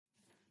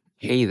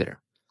Hey there,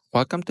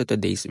 welcome to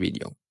today's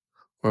video,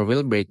 where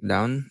we'll break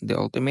down the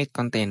ultimate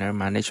container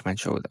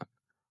management showdown: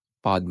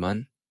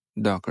 Podman,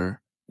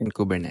 Docker, and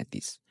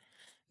Kubernetes.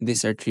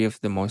 These are three of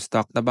the most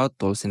talked about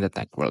tools in the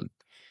tech world.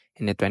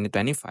 In the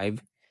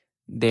 2025,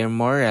 they're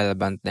more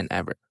relevant than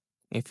ever.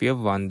 If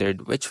you've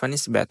wondered which one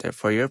is better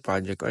for your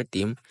project or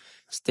team,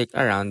 stick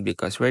around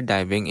because we're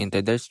diving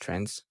into their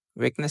strengths,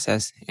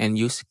 weaknesses,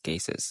 and use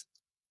cases.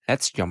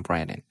 Let's jump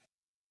right in.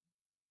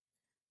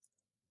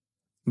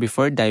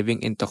 Before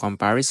diving into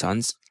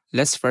comparisons,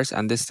 let's first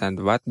understand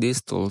what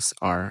these tools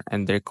are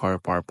and their core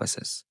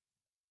purposes.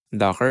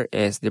 Docker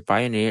is the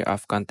pioneer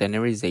of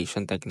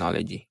containerization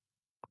technology.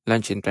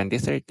 Launched in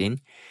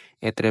 2013,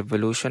 it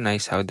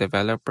revolutionized how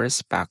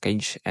developers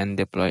package and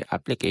deploy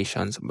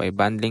applications by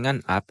bundling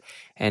an app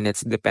and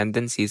its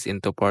dependencies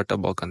into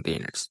portable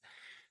containers.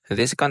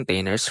 These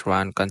containers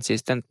run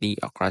consistently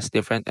across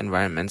different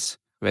environments,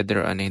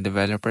 whether on a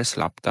developer's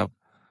laptop,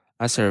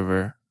 a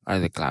server, or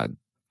the cloud.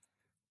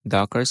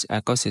 Docker's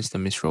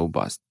ecosystem is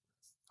robust,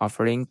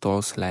 offering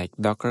tools like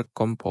Docker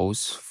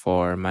Compose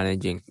for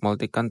managing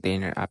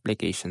multi-container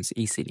applications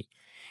easily.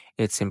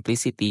 Its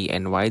simplicity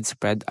and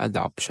widespread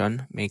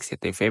adoption makes it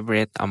a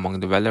favorite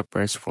among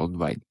developers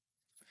worldwide.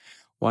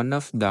 One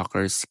of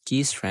Docker's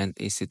key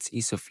strengths is its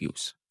ease of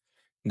use.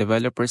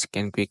 Developers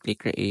can quickly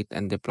create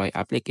and deploy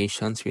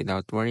applications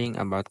without worrying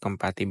about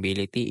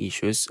compatibility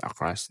issues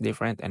across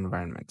different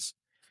environments.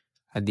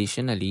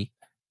 Additionally,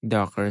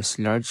 Docker's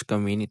large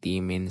community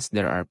means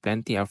there are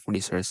plenty of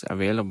resources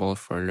available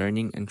for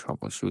learning and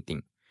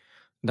troubleshooting.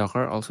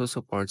 Docker also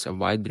supports a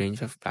wide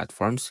range of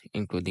platforms,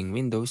 including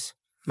Windows,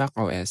 Mac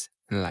OS,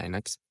 and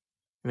Linux,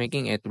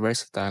 making it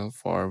versatile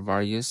for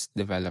various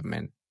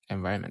development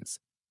environments.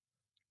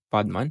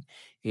 Podman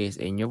is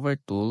a newer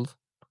tool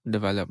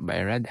developed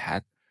by Red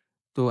Hat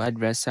to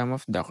address some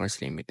of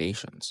Docker's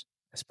limitations,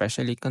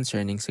 especially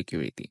concerning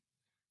security.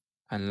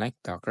 Unlike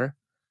Docker,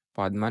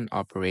 Podman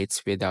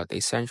operates without a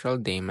central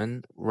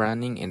daemon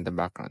running in the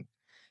background.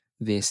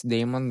 This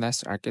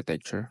daemon-less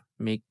architecture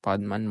makes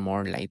Podman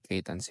more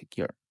lightweight and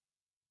secure.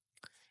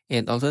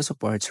 It also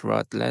supports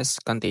rootless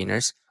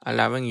containers,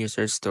 allowing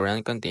users to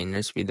run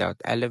containers without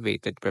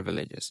elevated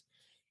privileges.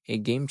 A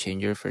game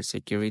changer for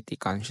security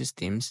conscious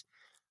teams,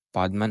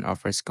 Podman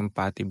offers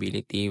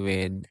compatibility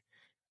with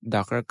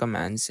Docker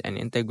commands and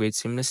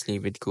integrates seamlessly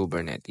with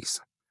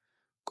Kubernetes.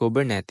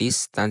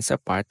 Kubernetes stands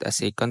apart as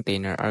a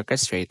container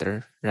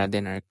orchestrator rather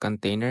than a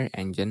container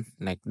engine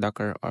like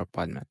Docker or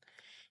Podman.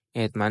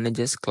 It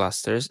manages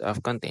clusters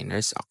of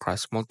containers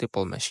across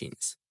multiple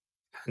machines,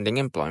 handling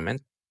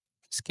employment,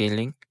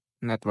 scaling,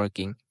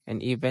 networking,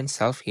 and even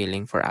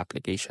self-healing for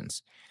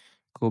applications.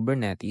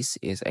 Kubernetes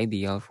is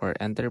ideal for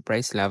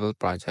enterprise-level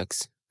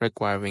projects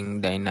requiring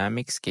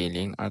dynamic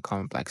scaling or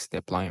complex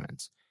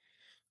deployments.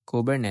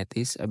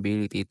 Kubernetes'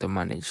 ability to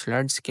manage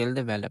large-scale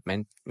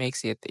development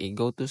makes it a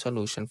go-to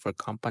solution for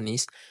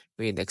companies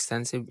with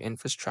extensive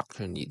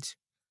infrastructure needs.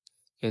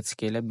 Its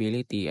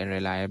scalability and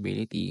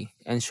reliability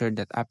ensure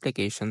that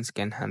applications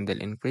can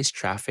handle increased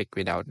traffic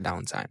without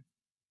downtime.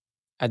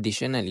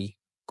 Additionally,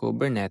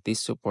 Kubernetes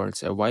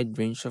supports a wide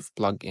range of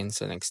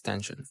plugins and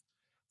extensions,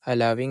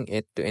 allowing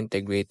it to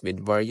integrate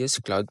with various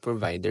cloud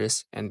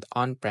providers and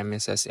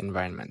on-premises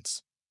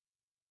environments.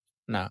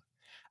 Now,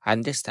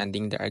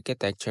 understanding the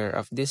architecture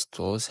of these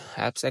tools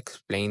helps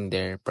explain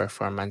their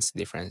performance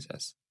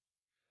differences.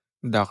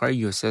 Docker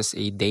uses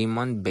a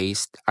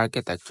daemon-based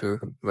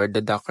architecture where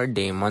the Docker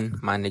daemon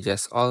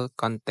manages all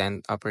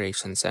content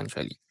operations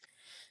centrally.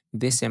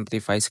 This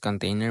simplifies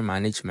container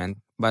management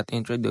but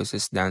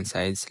introduces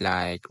downsides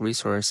like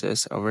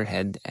resources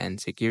overhead and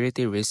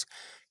security risks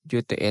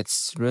due to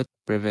its root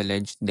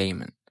privileged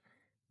daemon.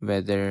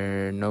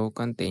 Whether no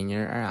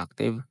container are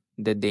active,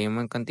 the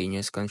daemon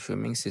continues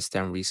consuming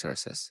system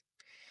resources.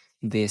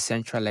 This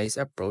centralized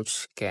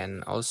approach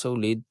can also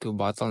lead to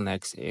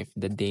bottlenecks if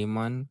the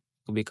daemon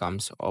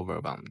becomes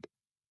overwhelmed.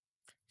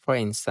 For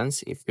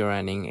instance, if you're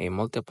running a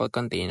multiple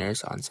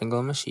containers on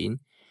single machine,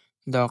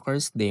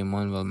 Docker's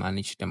daemon will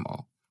manage them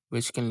all,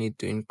 which can lead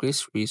to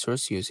increased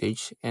resource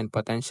usage and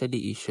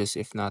potentially issues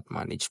if not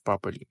managed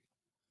properly.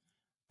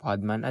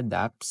 Podman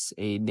adapts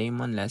a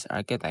daemon-less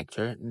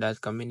architecture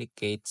that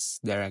communicates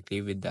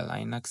directly with the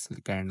Linux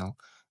kernel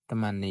to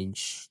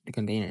manage the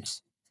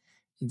containers.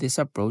 This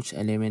approach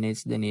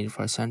eliminates the need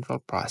for central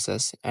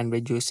process and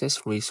reduces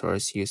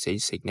resource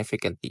usage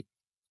significantly.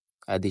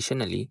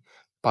 Additionally,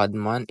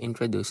 Podman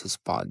introduces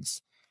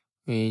pods,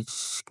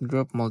 which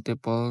group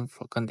multiple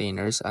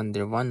containers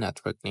under one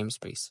network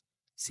namespace,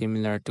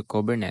 similar to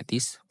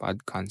Kubernetes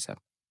pod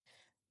concept.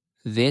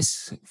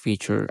 This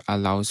feature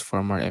allows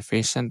for more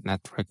efficient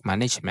network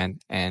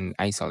management and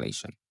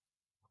isolation.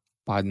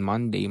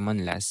 Podman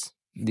daemonless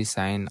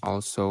design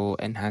also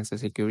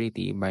enhances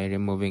security by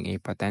removing a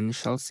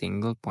potential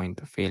single point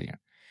of failure.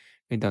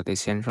 Without a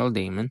central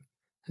daemon,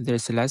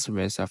 there's less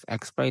risk of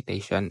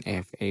exploitation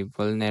if a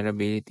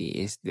vulnerability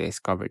is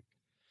discovered.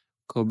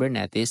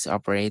 Kubernetes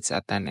operates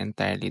at an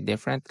entirely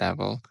different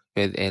level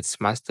with its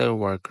master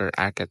worker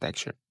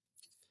architecture.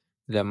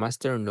 The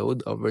master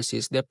node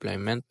oversees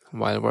deployment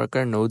while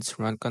worker nodes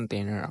run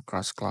container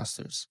across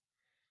clusters.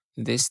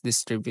 This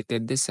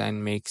distributed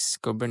design makes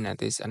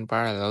Kubernetes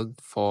unparalleled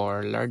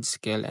for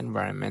large-scale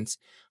environments,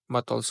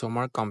 but also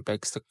more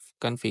complex to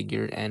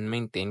configure and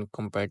maintain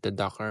compared to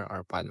Docker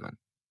or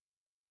Podman.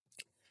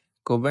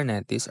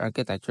 Kubernetes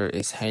architecture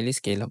is highly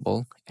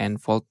scalable and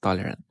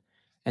fault-tolerant,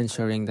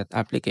 ensuring that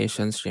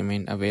applications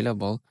remain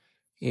available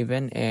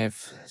even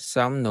if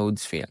some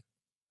nodes fail.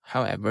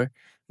 However,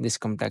 this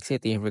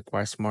complexity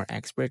requires more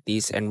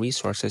expertise and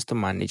resources to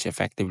manage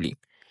effectively.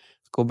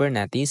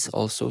 Kubernetes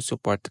also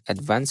supports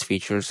advanced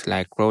features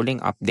like rolling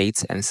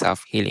updates and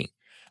self-healing,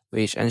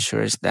 which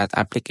ensures that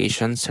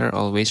applications are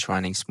always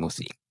running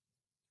smoothly.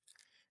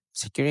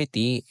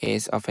 Security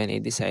is often a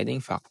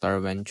deciding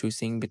factor when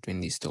choosing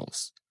between these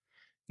tools.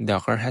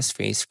 Docker has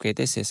faced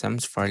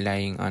criticisms for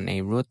relying on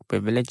a root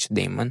privilege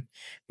daemon,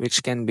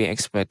 which can be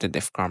exploited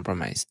if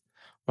compromised.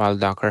 While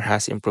Docker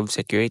has improved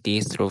security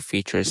through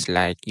features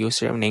like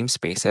user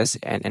namespaces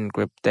and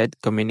encrypted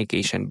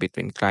communication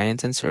between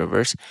clients and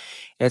servers,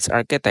 its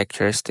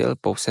architecture still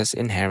poses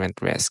inherent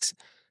risks.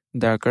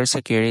 Docker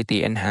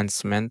security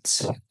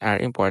enhancements are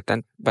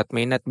important but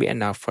may not be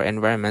enough for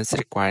environments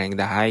requiring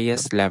the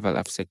highest level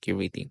of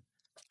security.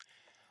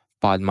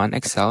 Podman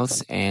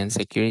excels in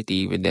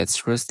security with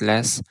its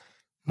ruthless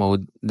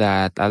mode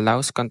that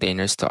allows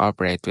containers to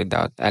operate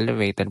without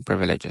elevated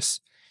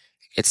privileges.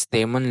 Its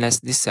daemonless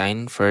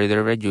design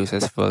further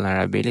reduces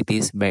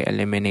vulnerabilities by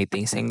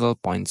eliminating single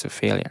points of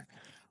failure.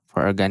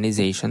 For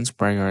organizations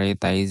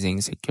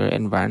prioritizing secure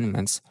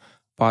environments,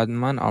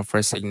 Podman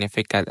offers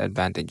significant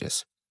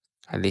advantages.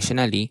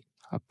 Additionally,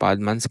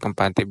 Podman's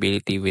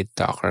compatibility with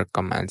Docker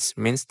commands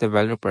means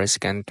developers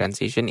can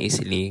transition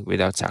easily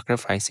without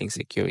sacrificing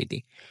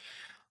security.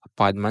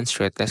 Podman's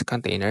rootless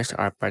containers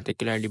are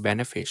particularly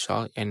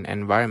beneficial in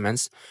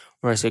environments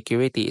where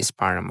security is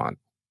paramount.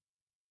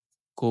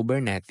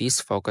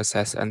 Kubernetes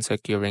focuses on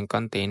securing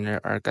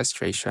container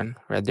orchestration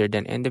rather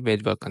than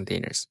individual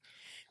containers.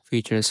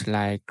 Features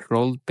like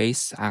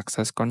role-based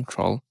access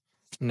control,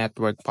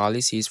 network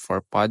policies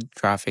for pod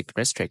traffic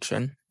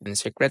restriction, and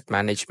secret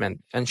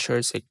management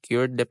ensure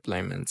secure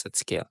deployments at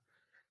scale.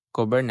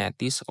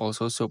 Kubernetes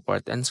also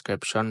supports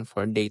encryption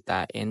for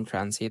data in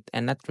transit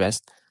and at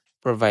rest,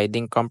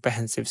 providing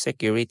comprehensive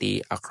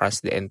security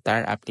across the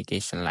entire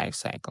application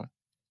lifecycle.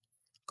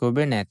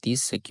 Kubernetes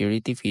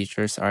security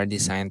features are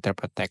designed to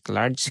protect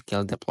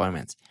large-scale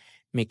deployments,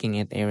 making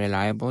it a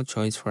reliable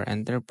choice for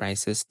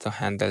enterprises to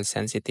handle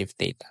sensitive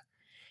data.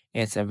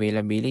 Its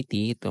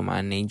availability to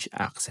manage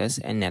access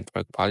and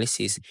network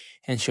policies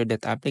ensure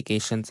that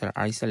applications are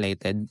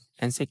isolated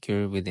and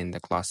secure within the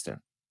cluster.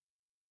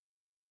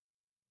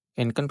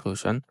 In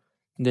conclusion,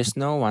 there's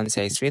no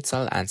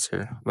one-size-fits-all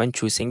answer when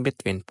choosing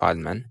between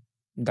Podman,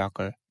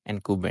 Docker,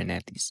 and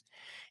Kubernetes.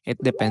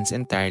 It depends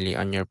entirely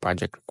on your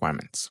project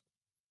requirements.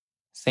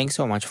 Thanks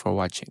so much for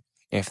watching.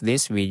 If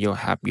this video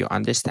helped you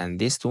understand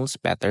these tools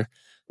better,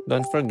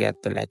 don't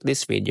forget to like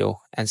this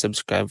video and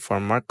subscribe for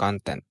more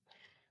content.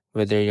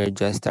 Whether you're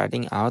just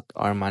starting out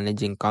or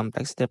managing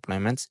complex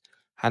deployments,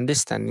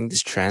 understanding the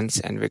strengths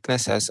and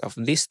weaknesses of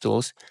these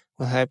tools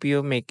will help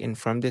you make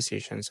informed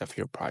decisions of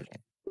your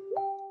project.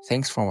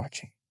 Thanks for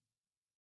watching.